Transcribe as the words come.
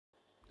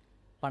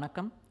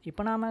வணக்கம்.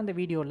 இப்போ நாம இந்த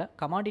வீடியோவில்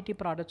கமாடிட்டி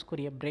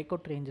ப்ராடக்ட்ஸ்க்குரிய பிரேக்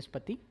அவுட் ரேஞ்சஸ்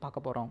பற்றி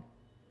பார்க்க போகிறோம்.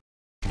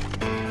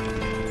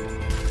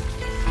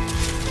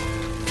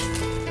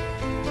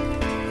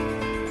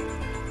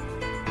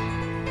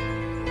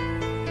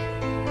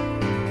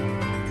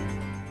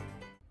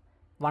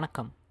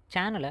 வணக்கம்.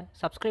 சேனலை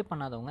சப்ஸ்கிரைப்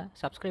பண்ணாதவங்க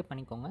சப்ஸ்கிரைப்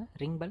பண்ணிக்கோங்க,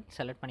 ரிங் பெல்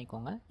செலக்ட்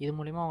பண்ணிக்கோங்க. இது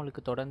மூலிமா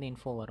உங்களுக்கு தொடர்ந்து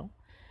இன்ஃபோ வரும்.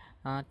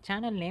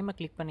 சேனல் நேமை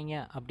கிளிக் பண்ணிங்க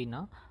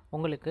அப்படின்னா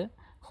உங்களுக்கு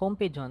ஹோம்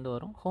பேஜ்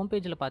வரும். ஹோம்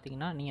பேஜில்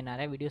பார்த்தீங்கன்னா நீங்கள்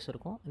நிறைய வீடியோஸ்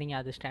இருக்கும். நீங்கள்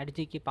அது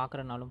ஸ்ட்ராட்டஜிக்கு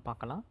பார்க்குறனாலும்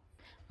பார்க்கலாம்.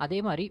 அதே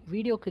மாதிரி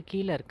வீடியோக்கு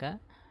கீழே இருக்க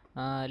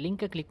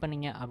லிங்க்கை கிளிக்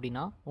பண்ணிங்க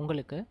அப்படின்னா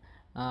உங்களுக்கு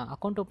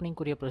அக்கௌண்ட்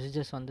ஓப்பனிங்குரிய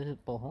ப்ரொசீஜர்ஸ்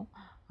போகும்.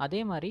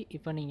 அதே மாதிரி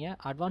இப்போ நீங்கள்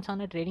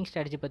அட்வான்ஸான ட்ரேடிங்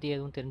ஸ்ட்ராட்டஜி பற்றி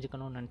எதுவும்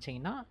தெரிஞ்சுக்கணும்னு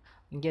நினச்சிங்கன்னா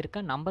இங்கே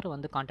இருக்க நம்பர்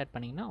காண்டாக்ட்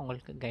பண்ணிங்கன்னா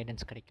உங்களுக்கு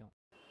கைடன்ஸ் கிடைக்கும்.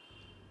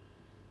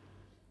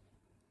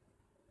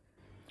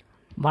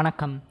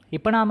 வணக்கம்.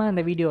 இப்போ நாம்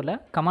இந்த வீடியோவில்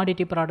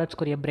கமாடிட்டி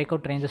ப்ராடக்ட்ஸ்க்குரிய பிரேக்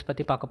அவுட் ரேஞ்சஸ்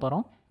பற்றி பார்க்க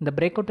போகிறோம். இந்த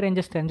பிரேக் அவுட்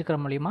ரேஞ்சஸ் தெரிஞ்சுக்கிற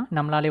மூலிமா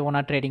நம்மளாலே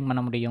ஓனாக ட்ரேடிங்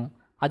பண்ண முடியும்.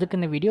 அதுக்கு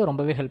இந்த வீடியோ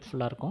ரொம்பவே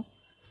ஹெல்ப்ஃபுல்லாக இருக்கும்.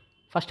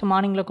 ஃபஸ்ட்டு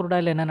மார்னிங்கில்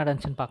க்ரூடாயில் என்ன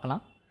நடந்துச்சுன்னு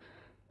பார்க்கலாம்.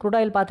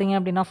 க்ரூடாயில் பார்த்தீங்க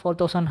அப்படின்னா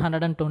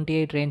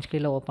 4128 ரேஞ்ச்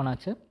கீழே ஓப்பன்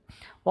ஆச்சு.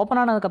 ஓப்பன்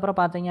ஆனதுக்கப்புறம்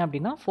பார்த்தீங்க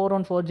அப்படின்னா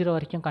 4140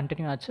 வரைக்கும்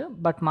கண்டினியூ ஆச்சு.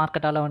 பட்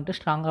மார்க்கெட்டால்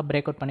ஸ்ட்ராங்காக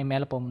பிரேக் அவுட் பண்ணி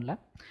மேலே போக முடியல.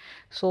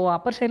 ஸோ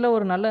அப்பர் சைடில்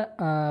ஒரு நல்ல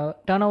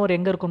டர்ன் ஓவர்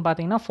எங்கே இருக்குன்னு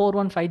பார்த்தீங்கன்னா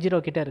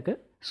 4150 கிட்டே இருக்குது.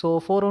 ஸோ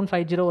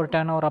 4150 ஒரு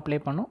டர்ன் ஓவர் அப்ளை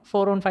பண்ணும்.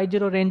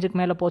 4150 ரேஞ்சுக்கு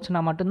மேலே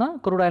போச்சுன்னா மட்டும்தான்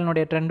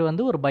க்ரூடாயிலுடைய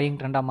ட்ரெண்ட் ஒரு பையிங்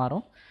ட்ரெண்டாக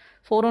மாறும்.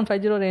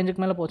 4150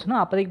 ரேஞ்சுக்கு மேலே போச்சுன்னா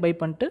அப்போதைக்கு பை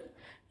பண்ணிட்டு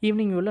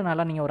ஈவினிங் வியூவில்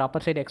நல்லா நீங்கள் ஒரு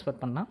அப்பர் சைடு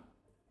எக்ஸ்பெக்ட் பண்ணலாம்.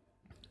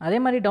 அதே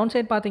மாதிரி டவுன்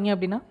சைட் பார்த்தீங்க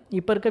அப்படின்னா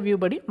இப்போ இருக்க வியூ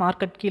படி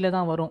மார்க்கெட் கீழே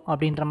தான் வரும்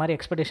அப்படின்ற மாதிரி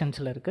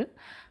எக்ஸ்பெக்டேஷன்ஸில் இருக்குது.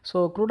 ஸோ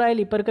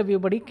க்ரூடாயில் இப்போ இருக்க வியூ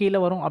படி கீழே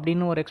வரும்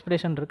அப்படின்னு ஒரு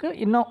எக்ஸ்பெக்டேஷன் இருக்குது.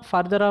 இன்னும்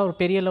ஃபர்தராக ஒரு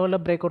பெரிய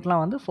லெவலில் பிரேக்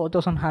அவுட்லாம்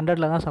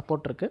 4100 தான்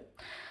சப்போர்ட் இருக்குது.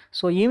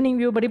 ஸோ ஈவினிங்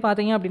வியூ படி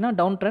பார்த்தீங்க அப்படின்னா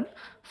டவுன் ட்ரெண்ட்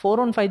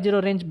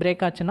 4150 ரேஞ்ச்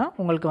பிரேக் ஆச்சுன்னா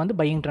உங்களுக்கு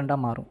பையிங் ட்ரெண்டாக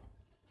மாறும்.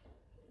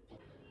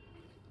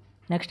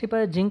 நெக்ஸ்ட் இப்போ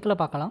ஜிங்க்கில்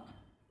பார்க்கலாம்.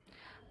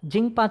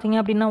 ஜிங்க் பார்த்தீங்க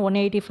அப்படின்னா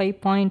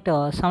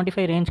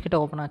 185.75 ரேஞ்ச் கிட்ட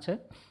ஓப்பன் ஆச்சு.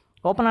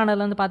 ஓப்பன்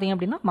ஆனதுலேருந்து பார்த்தீங்க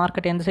அப்படின்னா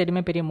மார்க்கெட் எந்த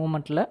சைடுமே பெரிய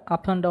மூவ்மெண்ட்டில்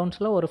அப் அண்ட்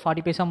டவுன்ஸில் ஒரு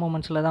 40 பைசா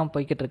மூவ்மெண்ட்ஸில் தான்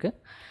போய்கிட்டு இருக்கு.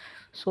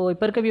 ஸோ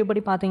இப்போ இருக்க வியூ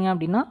படி பார்த்தீங்க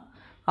அப்படின்னா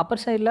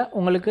அப்பர் சைடில்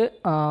உங்களுக்கு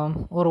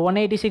ஒரு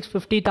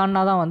 186.50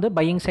 தான்னா தான்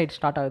பையிங் சைட்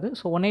ஸ்டார்ட் ஆகுது.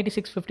 ஸோ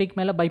 186.50க்கு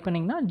மேலே பை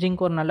பண்ணிங்கன்னா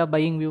ஜிங்க் ஒரு நல்ல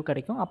பையிங் வியூ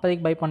கிடைக்கும்.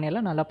 அப்போதைக்கு பை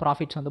பண்ணியில் நல்லா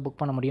ப்ராஃபிட்ஸ் புக்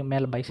பண்ண முடியும்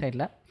மேலே பை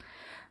சைடில்.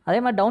 அதே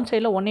மாதிரி டவுன்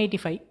சைடில்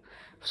 185.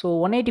 ஸோ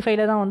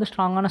 185 தான்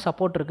ஸ்ட்ராங்கான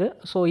சப்போர்ட் இருக்குது.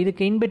 ஸோ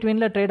இதுக்கு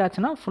இன்பிட்வீனில் ட்ரேட்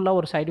ஆச்சுன்னா ஃபுல்லாக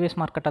ஒரு சைட்வேஸ்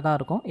மார்க்கெட்டாக தான்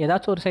இருக்கும்.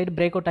 ஏதாச்சும் ஒரு சைடு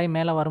பிரேக் அவுட் ஆகி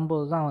மேலே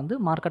வரும்போது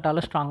தான்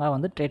மார்க்கெட்டால்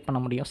ஸ்ட்ராங்காக ட்ரேட்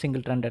பண்ண முடியும்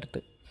சிங்கிள் ட்ரெண்ட்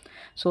எடுத்து.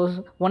 ஸோ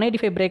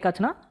 185 பிரேக்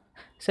ஆச்சுன்னா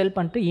செல்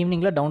பண்ணிட்டு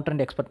ஈவினிங்கில் டவுன்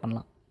ட்ரெண்ட் எக்ஸ்பெக்ட்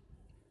பண்ணலாம்.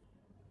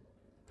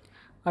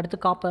 அடுத்து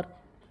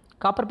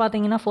காப்பர்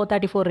பார்த்தீங்கன்னா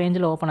 434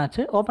 ரேஞ்சில் ஓப்பன்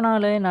ஆச்சு. ஓப்பன்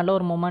ஆகலே நல்ல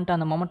ஒரு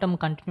அந்த மொமெண்டம்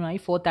கண்டினியூ ஆகி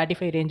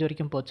 435 ரேஞ்ச்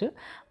வரைக்கும் போச்சு.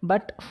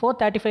 பட்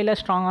 435ல்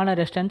ஸ்ட்ராங்கான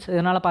ரெசிஸ்டன்ஸ்.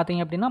 இதனால்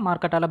பார்த்தீங்க அப்படின்னா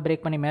மார்க்கெட்டால்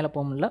பிரேக் பண்ணி மேலே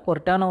போக முடியல. ஒரு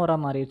டர்ன் ஓவராக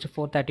மாறிடுச்சு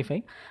 435.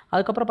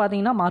 அதுக்கப்புறம்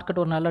பார்த்தீங்கன்னா மார்க்கெட்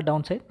ஒரு நல்ல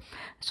டவுன் சைட்.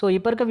 ஸோ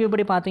இப்போ இருக்க வியூ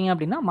படி பார்த்தீங்க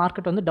அப்படின்னா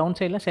மார்க்கெட் டவுன்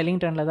சைடில் செல்லிங்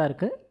ட்ரெண்டில் தான்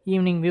இருக்குது.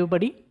 ஈவினிங் வியூ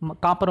படி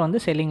காப்பர்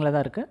செல்லிங்கில்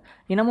தான் இருக்குது.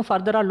 இன்னமும்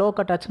ஃபர்தராக லோ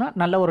கட் ஆச்சுன்னா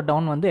நல்ல ஒரு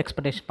டவுன்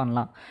எக்ஸ்பெக்டேஷன்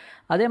பண்ணலாம்.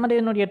 அதே மாதிரி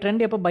என்னுடைய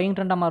ட்ரெண்ட் எப்போ பையிங்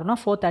ட்ரெண்டாக மாறும்னா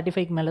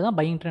 435க்கு மேலே தான்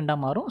பையிங் ட்ரெண்டாக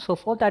மாறும். ஸோ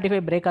 435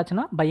 பிரேக்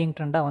ஆச்சுன்னா பையிங்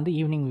ட்ரெண்டாக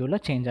ஈவினிங் வியூவில்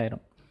சேஞ்ச்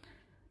ஆயிரும்.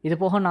 இது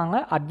போக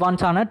நாங்கள்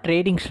அட்வான்ஸான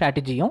ட்ரேடிங்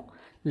ஸ்ட்ராட்டஜியும்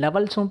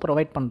லெவல்ஸும்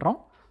ப்ரொவைட் பண்ணுறோம்.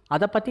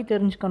 அதை பற்றி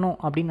தெரிஞ்சுக்கணும்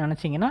அப்படின்னு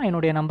நினச்சிங்கன்னா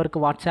என்னுடைய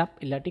நம்பருக்கு வாட்ஸ்அப்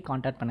இல்லாட்டி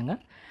கான்டாக்ட் பண்ணுங்கள்.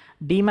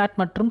 டிமேட்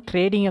மற்றும்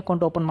ட்ரேடிங்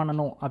அக்கௌண்ட் ஓப்பன்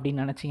பண்ணணும்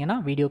அப்படின்னு நினச்சிங்கன்னா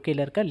வீடியோ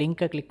கீழே இருக்க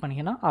லிங்க்கை கிளிக்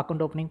பண்ணிங்கன்னா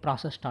அக்கௌண்ட் ஓப்பனிங்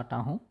ப்ராசஸ் ஸ்டார்ட்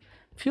ஆகும்.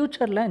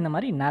 ஃப்யூச்சரில் இந்த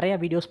மாதிரி நிறையா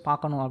வீடியோஸ்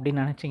பார்க்கணும்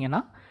அப்படின்னு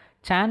நினச்சிங்கன்னா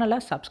சேனலை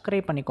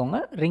சப்ஸ்கிரைப் பண்ணிக்கோங்க,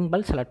 ரிங்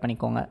பெல் செலக்ட்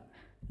பண்ணிக்கோங்க.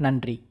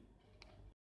 நன்றி.